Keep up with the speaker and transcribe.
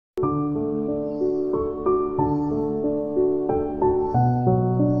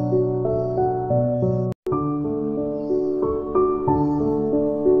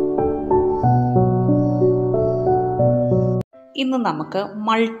ഇന്ന് നമുക്ക്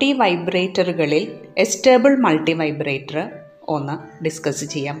multi വൈബ്രേറ്ററുകളിൽ എസ്റ്റേബിൾ multi vibrator ഒന്ന് ഡിസ്കസ്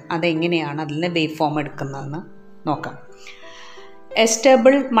ചെയ്യാം. അതെങ്ങനെയാണ് അതിൽ വേവ് ഫോം എടുക്കുന്നതെന്ന് നോക്കാം.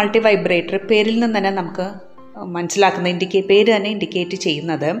 എസ്റ്റേബിൾ മൾട്ടി വൈബ്രേറ്റർ പേരിൽ നിന്ന് തന്നെ നമുക്ക് മനസ്സിലാക്കുന്ന പേര് തന്നെ ഇൻഡിക്കേറ്റ്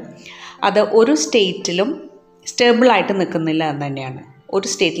ചെയ്യുന്നത് അത് ഒരു സ്റ്റേറ്റിലും സ്റ്റേബിളായിട്ട് നിൽക്കുന്നില്ല എന്ന് തന്നെയാണ്. ഒരു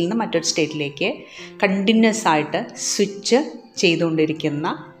സ്റ്റേറ്റിൽ നിന്ന് മറ്റൊരു സ്റ്റേറ്റിലേക്ക് കണ്ടിന്യൂസ് ആയിട്ട് സ്വിച്ച് ചെയ്തുകൊണ്ടിരിക്കുന്ന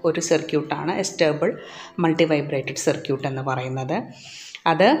ഒരു സർക്യൂട്ടാണ് എസ്റ്റേബിൾ മൾട്ടി വൈബ്രേറ്റഡ് സർക്യൂട്ട് എന്ന് പറയുന്നത്.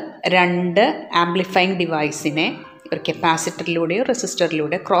 അത് രണ്ട് ആംപ്ലിഫയിങ് ഡിവൈസിനെ ഒരു കപ്പാസിറ്ററിലൂടെയോ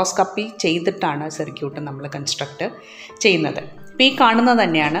റെസിസ്റ്ററിലൂടെയോ ക്രോസ് കപ്പി ചെയ്തിട്ടാണ് സർക്യൂട്ട് നമ്മൾ കൺസ്ട്രക്റ്റ് ചെയ്യുന്നത്. ഇപ്പോൾ ഈ കാണുന്നത്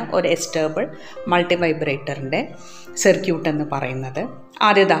തന്നെയാണ് ഒരു എസ്റ്റേബിൾ മൾട്ടി വൈബ്രേറ്ററിൻ്റെ സർക്യൂട്ട് എന്ന് പറയുന്നത്.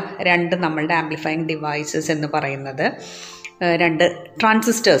 ആദ്യതാ രണ്ട് നമ്മളുടെ ആംപ്ലിഫയിങ് ഡിവൈസസ് എന്ന് പറയുന്നത് രണ്ട്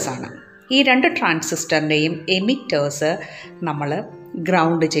ട്രാൻസിസ്റ്റേഴ്സാണ്. ഈ രണ്ട് ട്രാൻസിസ്റ്ററിൻ്റെയും എമിറ്റേഴ്സ് നമ്മൾ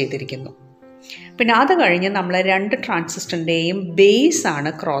ഗ്രൗണ്ട് ചെയ്തിരിക്കുന്നു. പിന്നെ അത് കഴിഞ്ഞ് നമ്മൾ രണ്ട് ട്രാൻസിസ്റ്ററിൻ്റെയും ബേസാണ്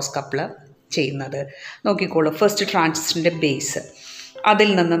ക്രോസ് കപ്പിൾ ചെയ്യുന്നത്. നോക്കിക്കോളൂ, ഫസ്റ്റ് ട്രാൻസിസ്റ്ററിൻ്റെ ബേസ്, അതിൽ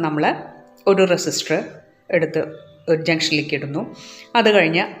നിന്ന് നമ്മൾ ഒരു റെസിസ്റ്റർ എടുത്ത് ഒരു ജംഗ്ഷനിലേക്ക് ഇടുന്നു. അത്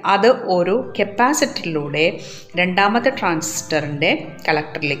കഴിഞ്ഞ് അത് ഒരു കപ്പാസിറ്ററിലൂടെ രണ്ടാമത്തെ ട്രാൻസിസ്റ്ററിൻ്റെ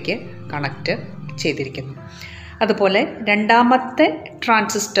കളക്ടറിലേക്ക് കണക്റ്റ് ചെയ്തിരിക്കുന്നു. അതുപോലെ രണ്ടാമത്തെ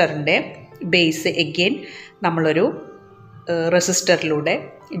ട്രാൻസിസ്റ്ററിൻ്റെ ബേസ് എഗെയിൻ നമ്മളൊരു റെസിസ്റ്ററിലൂടെ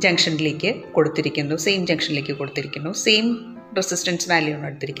ജംഗ്ഷനിലേക്ക് കൊടുത്തിരിക്കുന്നു, സെയിം ജംഗ്ഷനിലേക്ക് കൊടുത്തിരിക്കുന്നു, സെയിം റെസിസ്റ്റൻസ് വാല്യൂ ആണ്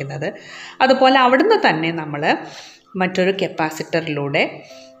എടുത്തിരിക്കുന്നത്. അതുപോലെ അവിടുന്ന് തന്നെ നമ്മൾ മറ്റൊരു കപ്പാസിറ്ററിലൂടെ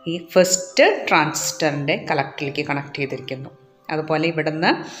ഈ ഫസ്റ്റ് ട്രാൻസിസ്റ്ററിൻ്റെ കളക്ടറിലേക്ക് കണക്ട് ചെയ്തിരിക്കുന്നു. അതുപോലെ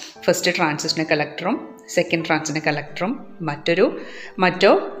ഇവിടുന്ന് ഫസ്റ്റ് ട്രാൻസിസ്റ്ററിൻ്റെ കളക്ടറും സെക്കൻഡ് ട്രാൻസിസ്റ്ററിൻ്റെ കളക്ടറും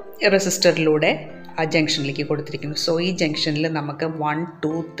മറ്റോ റെസിസ്റ്ററിലൂടെ ആ ജംഗ്ഷനിലേക്ക് കൊടുത്തിരിക്കുന്നു. സോ ഈ ജംഗ്ഷനിൽ നമുക്ക് 1,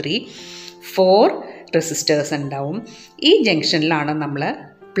 2, 3, 4 റെസിസ്റ്റേഴ്സ് ഉണ്ടാവും. ഈ ജംഗ്ഷനിലാണ് നമ്മൾ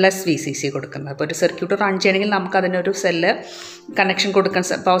പ്ലസ് VCC കൊടുക്കുന്നത്. അപ്പോൾ ഒരു സർക്യൂട്ട് റൺ ചെയ്യണമെങ്കിൽ നമുക്ക് അതിനൊരു സെല്ല് കണക്ഷൻ കൊടുക്കാൻ,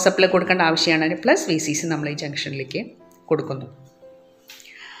 പവർ സപ്ലൈ കൊടുക്കേണ്ട ആവശ്യമാണ്. അതിന് പ്ലസ് VCC നമ്മൾ ഈ ജംഗ്ഷനിലേക്ക് കൊടുക്കുന്നു.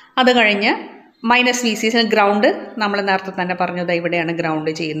 അത് കഴിഞ്ഞ് മൈനസ് VCC ഗ്രൗണ്ട് നമ്മൾ നേരത്തെ തന്നെ പറഞ്ഞത് ഇവിടെയാണ്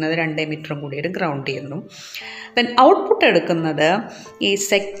ഗ്രൗണ്ട് ചെയ്യുന്നത്. 2 എമിറ്ററും കൂടി ഒരു ഗ്രൗണ്ട് ചെയ്യുന്നു. ദെൻ ഔട്ട്പുട്ട് എടുക്കുന്നത് ഈ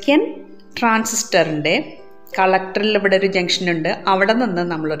സെക്കൻഡ് ട്രാൻസിസ്റ്ററിൻ്റെ കളക്ടറിൽ ഇവിടെ ഒരു ജംഗ്ഷൻ ഉണ്ട്. അവിടെ നിന്ന്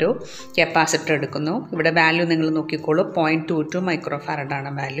നമ്മളൊരു കപ്പാസിറ്റർ എടുക്കുന്നു. ഇവിടെ വാല്യൂ നിങ്ങൾ നോക്കിക്കോളൂ, 0.22 മൈക്രോ ഫാരഡാണ്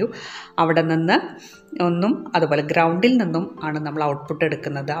വാല്യൂ. അവിടെ നിന്ന് അതുപോലെ ഗ്രൗണ്ടിൽ നിന്നും ആണ് നമ്മൾ ഔട്ട്പുട്ട്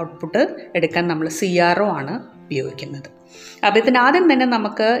എടുക്കുന്നത്. ഔട്ട്പുട്ട് എടുക്കാൻ നമ്മൾ CRO ആണ് ഉപയോഗിക്കുന്നത്. അപ്പോൾ ഇതിനാദ്യം തന്നെ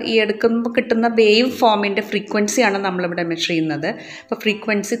നമുക്ക് ഈ എടുക്കുമ്പോൾ കിട്ടുന്ന വേവ് ഫോമിൻ്റെ ഫ്രീക്വൻസിയാണ് നമ്മളിവിടെ മെഷർ ചെയ്യുന്നത്. അപ്പോൾ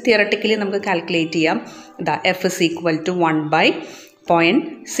ഫ്രീക്വൻസി തിയറട്ടിക്കലി നമുക്ക് കാൽക്കുലേറ്റ് ചെയ്യാം. F is equal to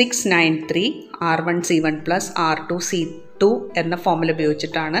 1/0.693 R1C1 plus R2C2 എന്ന ഫോമുല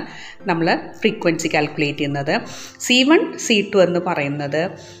ഉപയോഗിച്ചിട്ടാണ് നമ്മൾ ഫ്രീക്വൻസി കാൽക്കുലേറ്റ് ചെയ്യുന്നത്. C1 C2 എന്ന് പറയുന്നത്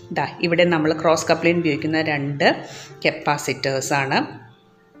ഇവിടെ നമ്മൾ ക്രോസ് കപ്ലിംഗ് ഉപയോഗിക്കുന്ന രണ്ട് കപ്പാസിറ്റേഴ്സാണ്.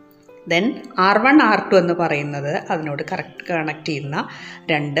 ദെൻ R1 R2 എന്ന് പറയുന്നത് അതിനോട് കണക്ട് ചെയ്യുന്ന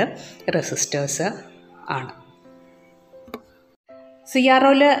രണ്ട് റെസിസ്റ്റേഴ്സ് ആണ്.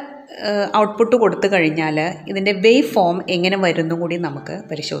 CROയിൽ ഔട്ട്പുട്ട് കൊടുത്തു കഴിഞ്ഞാൽ ഇതിൻ്റെ വേവ് ഫോം എങ്ങനെ വരുന്നു കൂടി നമുക്ക്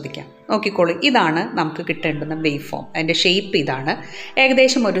പരിശോധിക്കാം. നോക്കിക്കോളൂ, ഇതാണ് നമുക്ക് കിട്ടേണ്ടുന്ന വേവ് ഫോം. അതിൻ്റെ ഷേപ്പ് ഇതാണ്.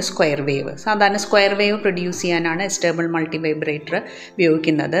 ഏകദേശം ഒരു സ്ക്വയർ വേവ്. സാധാരണ സ്ക്വയർ വേവ് പ്രൊഡ്യൂസ് ചെയ്യാനാണ് എസ്റ്റേബിൾ മൾട്ടി വൈബ്രേറ്റർ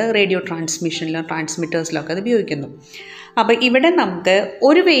ഉപയോഗിക്കുന്നത്. റേഡിയോ ട്രാൻസ്മിഷനിലും ട്രാൻസ്മിറ്റേഴ്സിലൊക്കെ അത് ഉപയോഗിക്കുന്നു. അപ്പോൾ ഇവിടെ നമുക്ക്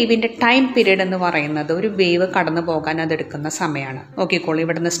ഒരു വേവിൻ്റെ ടൈം പീരീഡ് എന്ന് പറയുന്നത് ഒരു വേവ് കടന്നു പോകാൻ അതെടുക്കുന്ന സമയമാണ്. നോക്കിക്കോളൂ,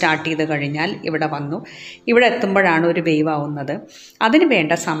 ഇവിടെ നിന്ന് സ്റ്റാർട്ട് ചെയ്ത് കഴിഞ്ഞാൽ ഇവിടെ വന്നു, ഇവിടെ എത്തുമ്പോഴാണ് ഒരു വേവ് ആവുന്നത്. അതിന്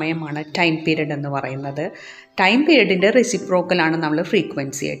വേണ്ട സമയമാണ് ടൈം പീരീഡ് എന്ന് പറയുന്നത്. ടൈം പീരീഡിൻ്റെ റെസിപ്രോക്കലാണ് നമ്മൾ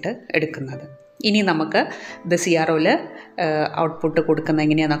ഫ്രീക്വൻസി ആയിട്ട് എടുക്കുന്നത്. ഇനി നമുക്ക് ഇത് CROയിൽ ഔട്ട്പുട്ട് കൊടുക്കുന്നത്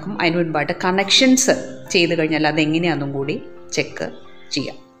എങ്ങനെയാണെന്ന് നോക്കും. അതിന് മുൻപായിട്ട് കണക്ഷൻസ് ചെയ്ത് കഴിഞ്ഞാൽ അതെങ്ങനെയാണെന്നും കൂടി ചെക്ക്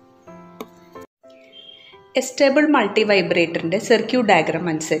ചെയ്യാം. എസ്റ്റേബിൾ മൾട്ടി വൈബ്രേറ്ററിൻ്റെ സർക്യൂട്ട് ഡയഗ്രാം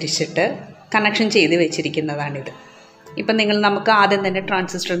അനുസരിച്ചിട്ട് കണക്ഷൻ ചെയ്ത് വെച്ചിരിക്കുന്നതാണിത്. ഇപ്പം നമുക്ക് ആദ്യം തന്നെ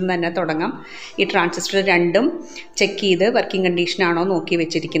ട്രാൻസിസ്റ്ററിൽ നിന്ന് തന്നെ തുടങ്ങാം. ഈ ട്രാൻസിസ്റ്റർ രണ്ടും ചെക്ക് ചെയ്ത് വർക്കിംഗ് കണ്ടീഷനാണോ നോക്കി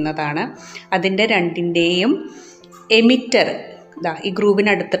വെച്ചിരിക്കുന്നതാണ്. അതിൻ്റെ രണ്ടിൻ്റെയും എമിറ്റർ ഈ ഗ്രൂവിന്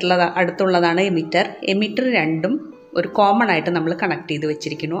അടുത്തുള്ളതാണ് എമിറ്റർ രണ്ടും ഒരു കോമൺ ആയിട്ട് നമ്മൾ കണക്ട് ചെയ്ത്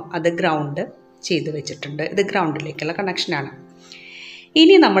വെച്ചിരിക്കുന്നു. അത് ഗ്രൗണ്ട് ചെയ്ത് വെച്ചിട്ടുണ്ട്. ഇത് ഗ്രൗണ്ടിലേക്കുള്ള കണക്ഷനാണ്.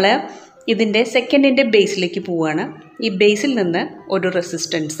 ഇനി നമ്മൾ ഇതിൻ്റെ സെക്കൻഡിൻ്റെ ബേസിലേക്ക് പോവുകയാണ്. ഈ ബേസിൽ നിന്ന് ഒരു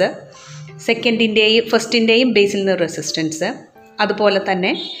റെസിസ്റ്റൻസ്, ഫസ്റ്റിൻ്റെയും ബേസിൽ നിന്ന് റെസിസ്റ്റൻസ്, അതുപോലെ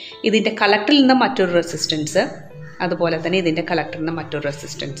തന്നെ ഇതിൻ്റെ കളക്ടറിൽ നിന്ന് മറ്റൊരു റെസിസ്റ്റൻസ്, അതുപോലെ തന്നെ ഇതിൻ്റെ കളക്ടറിൽ നിന്ന് മറ്റൊരു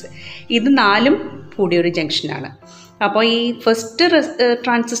റെസിസ്റ്റൻസ്. ഇത് നാലും കൂടിയൊരു ജംഗ്ഷനാണ്. അപ്പോൾ ഈ ഫസ്റ്റ്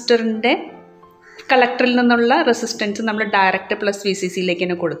ട്രാൻസിസ്റ്ററിൻ്റെ കളക്ടറിൽ നിന്നുള്ള റെസിസ്റ്റൻസ് നമ്മൾ ഡയറക്റ്റ് പ്ലസ് VCCയിലേക്ക്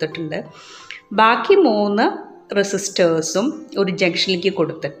തന്നെ കൊടുത്തിട്ടുണ്ട്. ബാക്കി 3 റെസിസ്റ്റേഴ്സും ഒരു ജംഗ്ഷനിലേക്ക്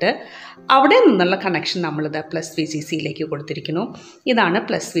കൊടുത്തിട്ട് അവിടെ നിന്നുള്ള കണക്ഷൻ നമ്മളിത് പ്ലസ് വി സി സിയിലേക്ക് കൊടുത്തിരിക്കുന്നു. ഇതാണ്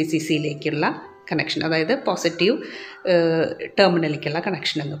പ്ലസ് വി സി സിയിലേക്കുള്ള കണക്ഷൻ, അതായത് പോസിറ്റീവ് ടെർമിനലിലേക്കുള്ള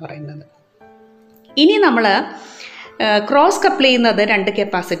കണക്ഷൻ എന്ന് പറയുന്നത്. ഇനി നമ്മൾ ക്രോസ് കപ്പിൾ ചെയ്യുന്നത് 2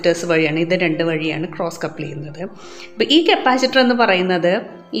 കപ്പാസിറ്റേഴ്സ് വഴിയാണ്. ഇത് 2 വഴിയാണ് ക്രോസ് കപ്പിൾ ചെയ്യുന്നത്. അപ്പോൾ ഈ കപ്പാസിറ്റർ എന്ന് പറയുന്നത്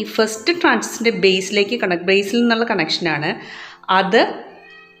ഈ ഫസ്റ്റ് ട്രാൻസിസ്റ്ററിൻ്റെ ബേസിൽ നിന്നുള്ള കണക്ഷനാണ്. അത്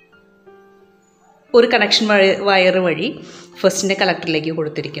ഒരു കണക്ഷൻ വയർ വഴി ഫസ്റ്റിൻ്റെ കളക്ടറിലേക്ക്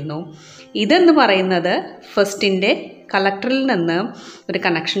കൊടുത്തിരിക്കുന്നു. ഇതെന്ന് പറയുന്നത് ഫസ്റ്റിൻ്റെ കളക്ടറിൽ നിന്ന് ഒരു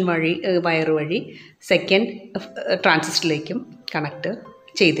കണക്ഷൻ വയർ വഴി സെക്കൻഡ് ട്രാൻസിസ്റ്ററിലേക്കും കണക്ട്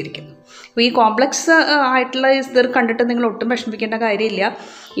ചെയ്തിരിക്കുന്നു. അപ്പോൾ ഈ കോംപ്ലക്സ് ആയിട്ടുള്ള ഇത് കണ്ടിട്ട് നിങ്ങൾ ഒട്ടും വിഷമിക്കേണ്ട കാര്യമില്ല.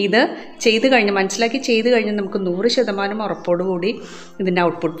 ഇത് മനസ്സിലാക്കി ചെയ്ത് കഴിഞ്ഞ് നമുക്ക് 100% ഉറപ്പോടുകൂടി ഇതിൻ്റെ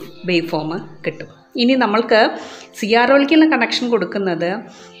ഔട്ട്പുട്ട് വേവ് ഫോം കിട്ടും. ഇനി നമ്മൾക്ക് CROയിലേക്കുള്ള കണക്ഷൻ കൊടുക്കുന്നത്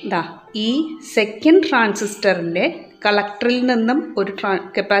ഈ സെക്കൻഡ് ട്രാൻസിസ്റ്ററിൻ്റെ കളക്ടറിൽ നിന്നും ഒരു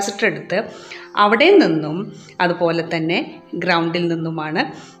കപ്പാസിറ്റർ എടുത്ത് അവിടെ നിന്നും അതുപോലെ തന്നെ ഗ്രൗണ്ടിൽ നിന്നുമാണ്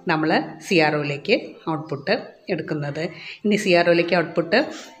നമ്മൾ CROയിലേക്ക് ഔട്ട്പുട്ട് എടുക്കുന്നത്. ഇനി CROയിലേക്ക് ഔട്ട്പുട്ട്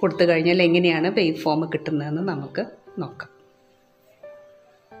കൊടുത്തു കഴിഞ്ഞാൽ എങ്ങനെയാണ് വേവ് ഫോം കിട്ടുന്നതെന്ന് നമുക്ക് നോക്കാം.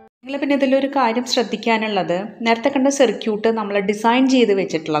 നിങ്ങൾ പിന്നെ ഇതിലൊരു കാര്യം ശ്രദ്ധിക്കാനുള്ളത്, നേരത്തെ കണ്ട സർക്യൂട്ട് നമ്മൾ ഡിസൈൻ ചെയ്ത്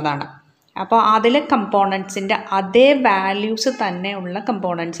വെച്ചിട്ടുള്ളതാണ്. അപ്പോൾ അതിലെ കമ്പോണൻസിൻ്റെ അതേ വാല്യൂസ് തന്നെയുള്ള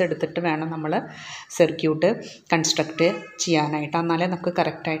കമ്പോണൻസ് എടുത്തിട്ട് വേണം നമ്മൾ സർക്യൂട്ട് കൺസ്ട്രക്റ്റ് ചെയ്യാനായിട്ട്. എന്നാലേ നമുക്ക്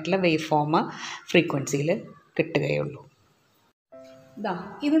കറക്റ്റായിട്ടുള്ള വേവ് ഫോം ഫ്രീക്വൻസിയിൽ കിട്ടുകയുള്ളൂ.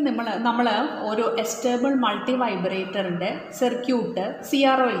 ഇത് നമ്മൾ ഒരു എസ്റ്റേബിൾ മൾട്ടി വൈബ്രേറ്ററിൻ്റെ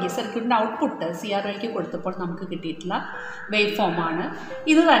സർക്യൂട്ടിൻ്റെ ഔട്ട്പുട്ട് CROയിലേക്ക് കൊടുത്തപ്പോൾ നമുക്ക് കിട്ടിയിട്ടുള്ള വേവ് ഫോമാണ്.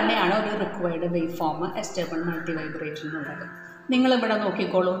 ഇത് തന്നെയാണ് ഒരു റിക്വയർഡ് വേവ് ഫോം എസ്റ്റേബിൾ മൾട്ടി വൈബ്രേറ്ററിനുള്ളത്. നിങ്ങളിവിടെ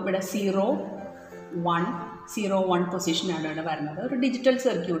നോക്കിക്കോളൂ, ഇവിടെ 0 1 പൊസിഷനാണ് ഇവിടെ വരുന്നത്. ഒരു ഡിജിറ്റൽ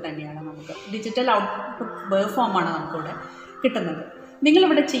സർക്യൂട്ട് തന്നെയാണ്, നമുക്ക് ഡിജിറ്റൽ ഔട്ട്പുട്ട് വേവ് ഫോമാണ് നമുക്കിവിടെ കിട്ടുന്നത്.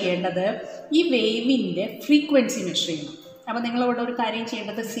 നിങ്ങളിവിടെ ചെയ്യേണ്ടത് ഈ വേവിൻ്റെ ഫ്രീക്വൻസി മെഷർ ചെയ്യണം. അപ്പോൾ നിങ്ങളിവിടെ ഒരു കാര്യം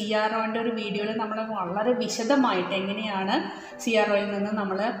ചെയ്യേണ്ടത്, CROൻ്റെ ഒരു വീഡിയോയിൽ നമ്മൾ വളരെ വിശദമായിട്ട് എങ്ങനെയാണ് CROയിൽ നിന്ന്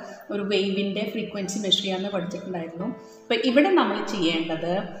നമ്മൾ ഒരു വേവിൻ്റെ ഫ്രീക്വൻസി മെഷർ ചെയ്യാമെന്ന് പഠിച്ചിട്ടുണ്ടായിരുന്നു. അപ്പോൾ ഇവിടെ നമ്മൾ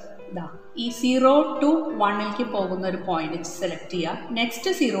ചെയ്യേണ്ടത് ഈ 0 to 1 പോകുന്ന ഒരു പോയിന്റ് സെലക്ട് ചെയ്യുക. നെക്സ്റ്റ്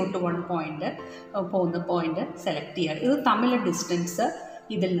 0 to 1 പോകുന്ന പോയിന്റ് സെലക്ട് ചെയ്യുക. ഇത് തമ്മിലുള്ള ഡിസ്റ്റൻസ്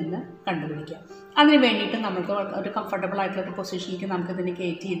ഇതിൽ നിന്ന് കണ്ടുപിടിക്കുക. അതിന് വേണ്ടിയിട്ട് നമുക്ക് ഒരു കംഫർട്ടബിൾ ആയിട്ടുള്ളൊരു പൊസിഷനിലേക്ക് നമുക്കിതിനെ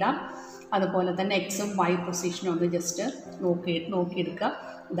കയറ്റി ഇടാം. അതുപോലെ തന്നെ എക്സും വൈ പൊസിഷനും ഒന്ന് ജസ്റ്റ് നോക്കിയെടുക്കുക.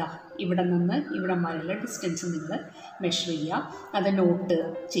 ഇവിടെ നിന്ന് ഇവിടെ വരെയുള്ള ഡിസ്റ്റൻസ് നിങ്ങൾ മെഷർ ചെയ്യുക, അത് നോട്ട്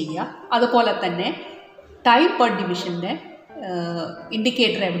ചെയ്യുക. അതുപോലെ തന്നെ ടൈം പെർ ഡിവിഷൻ്റെ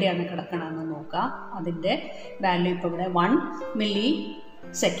ഇൻഡിക്കേറ്റർ എവിടെയാണ് കിടക്കണമെന്ന് നോക്കുക. അതിൻ്റെ വാല്യൂ ഇപ്പോൾ ഇവിടെ 1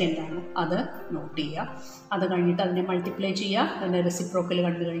 millisecond ആണ്, അത് നോട്ട് ചെയ്യുക. അത് കഴിഞ്ഞിട്ട് അതിനെ മൾട്ടിപ്ലൈ ചെയ്യുക. അതിൻ്റെ റെസിപ്രോക്കൽ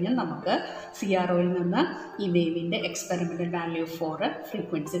കണ്ടു കഴിഞ്ഞാൽ നമുക്ക് CROയിൽ നിന്ന് ഈ വേവിൻ്റെ എക്സ്പെരിമെൻ്റൽ വാല്യൂ ഫോർ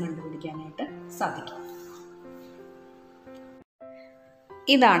ഫ്രീക്വൻസി കണ്ടുപിടിക്കാനായിട്ട് സാധിക്കും.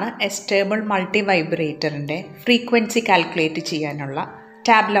 ഇതാണ് എസ്റ്റേബിൾ മൾട്ടി വൈബ്രേറ്ററിൻ്റെ ഫ്രീക്വൻസി കാൽക്കുലേറ്റ് ചെയ്യാനുള്ള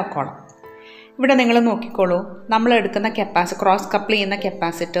ടാബ്ലോ കോളം. ഇവിടെ നിങ്ങൾ നോക്കിക്കോളൂ, നമ്മൾ എടുക്കുന്ന ക്രോസ് കപ്പിൾ ചെയ്യുന്ന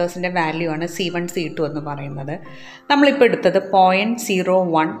കപ്പാസിറ്റേഴ്സിൻ്റെ വാല്യൂ ആണ് C1 C2 എന്ന് പറയുന്നത്. നമ്മളിപ്പോൾ എടുത്തത്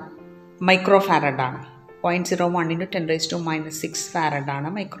 0.01 മൈക്രോ ഫാരഡാണ്. 0.01 × 10⁻⁻6 ഫാരഡാണ്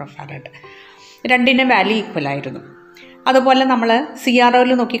micro farad. രണ്ടിൻ്റെ വാല്യൂ ഈക്വൽ ആയിരുന്നു. അതുപോലെ നമ്മൾ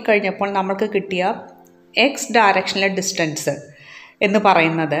CROയിൽ നോക്കിക്കഴിഞ്ഞപ്പോൾ നമ്മൾക്ക് കിട്ടിയ എക്സ് ഡയറക്ഷനിലെ ഡിസ്റ്റൻസ് എന്ന്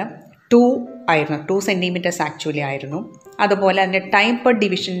പറയുന്നത് 2 ആയിരുന്നു. 2 സെൻറ്റിമീറ്റേഴ്സ് ആക്ച്വലി ആയിരുന്നു. അതുപോലെ അതിൻ്റെ ടൈം പെർ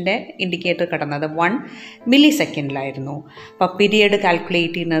ഡിവിഷൻ്റെ ഇൻഡിക്കേറ്റർ കിടന്നത് 1 millisecond. അപ്പോൾ പീരിയഡ്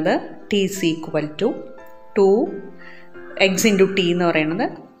കാൽക്കുലേറ്റ് ചെയ്യുന്നത് T= 2 x × T എന്ന് പറയുന്നത്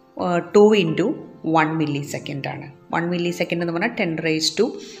 2 × 1 millisecond ആണ്. 1 millisecond എന്ന് പറഞ്ഞാൽ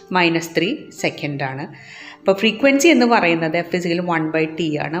 10⁻³ സെക്കൻഡാണ്. അപ്പോൾ ഫ്രീക്വൻസി എന്ന് പറയുന്നത് F= 1/T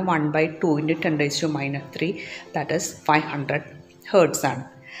ആണ്. 1/2 × 10⁻³ ദാറ്റ് ഈസ് 500 Hz ആണ്.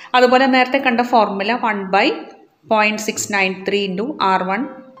 അതുപോലെ നേരത്തെ കണ്ട formula 1/0.693 × R1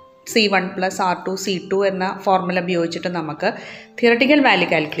 C1 + R2 C2 എന്ന ഫോർമുല ഉപയോഗിച്ചിട്ട് നമുക്ക് തിയററ്റിക്കൽ വാല്യൂ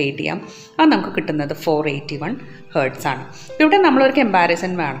കാൽക്കുലേറ്റ് ചെയ്യാം. അത് നമുക്ക് കിട്ടുന്നത് 481 Hz ആണ്. ഇവിടെ നമ്മളൊരു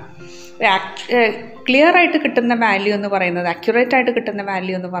കമ്പാരിസൺ വേണം. ക്ലിയർ ആയിട്ട് കിട്ടുന്ന വാല്യൂ എന്ന് പറയുന്നത്, അക്യുറേറ്റ് ആയിട്ട് കിട്ടുന്ന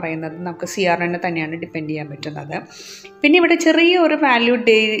വാല്യൂ എന്ന് പറയുന്നത് നമുക്ക് CROനെ തന്നെയാണ് ഡിപ്പെൻഡ് ചെയ്യാൻ പറ്റുന്നത്. പിന്നെ ഇവിടെ ചെറിയൊരു വാല്യൂ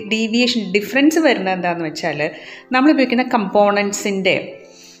ഡിഫറൻസ് വരുന്നത് എന്താണെന്ന് വെച്ചാൽ, നമ്മൾ ഉപയോഗിക്കുന്ന കമ്പോണൻസിൻ്റെ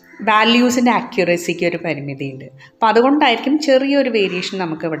വാല്യൂസിൻ്റെ അക്യുറസിക്ക് ഒരു പരിമിതിയുണ്ട്. അപ്പോൾ അതുകൊണ്ടായിരിക്കും ചെറിയൊരു വേരിയേഷൻ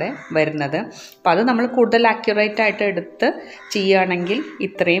നമുക്കിവിടെ വരുന്നത്. അപ്പോൾ അത് നമ്മൾ കൂടുതൽ അക്യുറേറ്റ് ആയിട്ട് എടുത്ത് ചെയ്യുകയാണെങ്കിൽ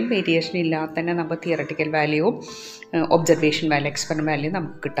ഇത്രയും വേരിയേഷൻ ഇല്ലാതെ തന്നെ നമുക്ക് theoretical വാല്യൂവും observation value, experiment value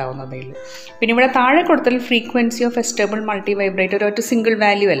നമുക്ക് കിട്ടാവുന്നതേ ഉള്ളൂ. പിന്നെ ഇവിടെ താഴെ കൊടുത്താൽ ഫ്രീക്വൻസി ഓഫ് എസ്റ്റേബിൾ മൾട്ടി വൈബ്രേറ്റർ ഒരു സിംഗിൾ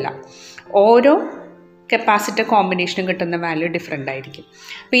വാല്യൂ അല്ല, ഓരോ കപ്പാസിറ്റർ കോമ്പിനേഷനും കിട്ടുന്ന വാല്യൂ ഡിഫറെൻ്റ് ആയിരിക്കും.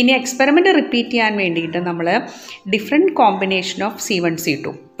 അപ്പോൾ ഇനി എക്സ്പെരിമെൻറ്റ് റിപ്പീറ്റ് ചെയ്യാൻ വേണ്ടിയിട്ട് നമ്മൾ different combination of C1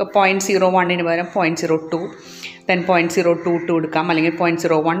 C2, ഇപ്പോൾ 0.01 പകരം 0.02, ദെൻ 0.022 എടുക്കാം, അല്ലെങ്കിൽ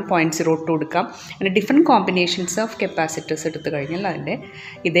 0.01 0.02 എടുക്കാം. അങ്ങനെ ഡിഫറെൻറ്റ് കോമ്പിനേഷൻസ് ഓഫ് കപ്പാസിറ്റേഴ്സ് എടുത്തു കഴിഞ്ഞാൽ അതിൻ്റെ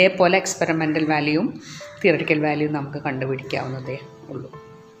ഇതേപോലെ എക്സ്പെരിമെൻ്റൽ വാല്യൂവും തിയററ്റിക്കൽ വാല്യൂവും നമുക്ക് കണ്ടുപിടിക്കാവുന്നതേ ഉള്ളൂ.